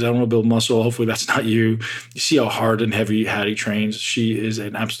heavy because I don't want to build muscle. Hopefully that's not you. You see how hard and heavy Hattie trains. She is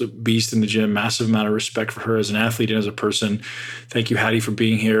an absolute beast in the gym. Massive amount of respect for her as an athlete and as a person. Thank you, Hattie, for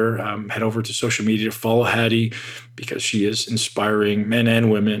being here. Head over to social media to follow Hattie, because she is inspiring men and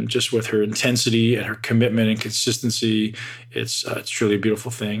women just with her intensity and her commitment and consistency. It's truly a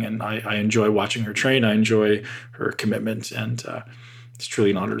beautiful thing. And I enjoy watching her train. I enjoy her commitment, and it's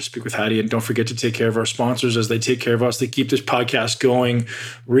truly an honor to speak with Hattie. And don't forget to take care of our sponsors as they take care of us. They keep this podcast going.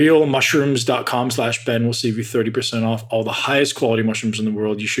 realmushrooms.com/Ben will save you 30% off all the highest quality mushrooms in the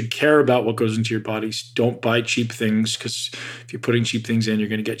world. You should care about what goes into your bodies. Don't buy cheap things, because if you're putting cheap things in, you're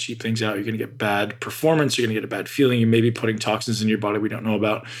going to get cheap things out. You're going to get bad performance. You're going to get a bad feeling. You may be putting toxins in your body we don't know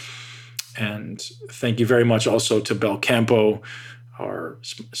about. And thank you very much also to Belcampo, our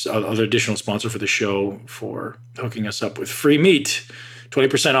other additional sponsor for the show, for hooking us up with free meat.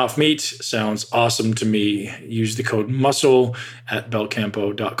 20% off meat sounds awesome to me. Use the code MUSCLE at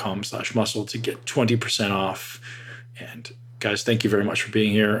belcampo.com/muscle to get 20% off. And guys, thank you very much for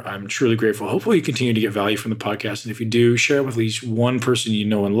being here. I'm truly grateful. Hopefully you continue to get value from the podcast. And if you do, share it with at least one person you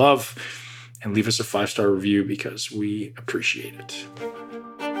know and love, and leave us a 5-star review, because we appreciate it.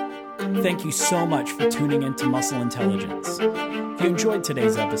 Thank you so much for tuning into Muscle Intelligence. If you enjoyed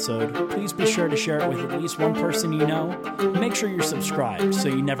today's episode, please be sure to share it with at least one person you know. Make sure you're subscribed so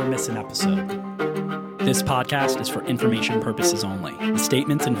you never miss an episode. This podcast is for information purposes only. The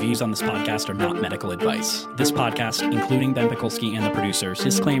statements and views on this podcast are not medical advice. This podcast, including Ben Pekulski and the producers,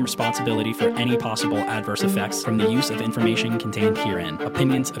 disclaim responsibility for any possible adverse effects from the use of information contained herein.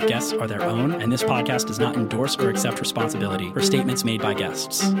 Opinions of guests are their own, and this podcast does not endorse or accept responsibility for statements made by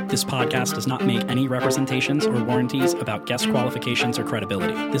guests. This podcast does not make any representations or warranties about guest qualifications or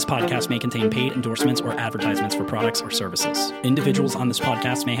credibility. This podcast may contain paid endorsements or advertisements for products or services. Individuals on this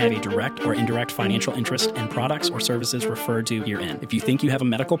podcast may have a direct or indirect financial interest in products or services referred to herein. If you think you have a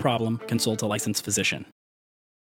medical problem, consult a licensed physician.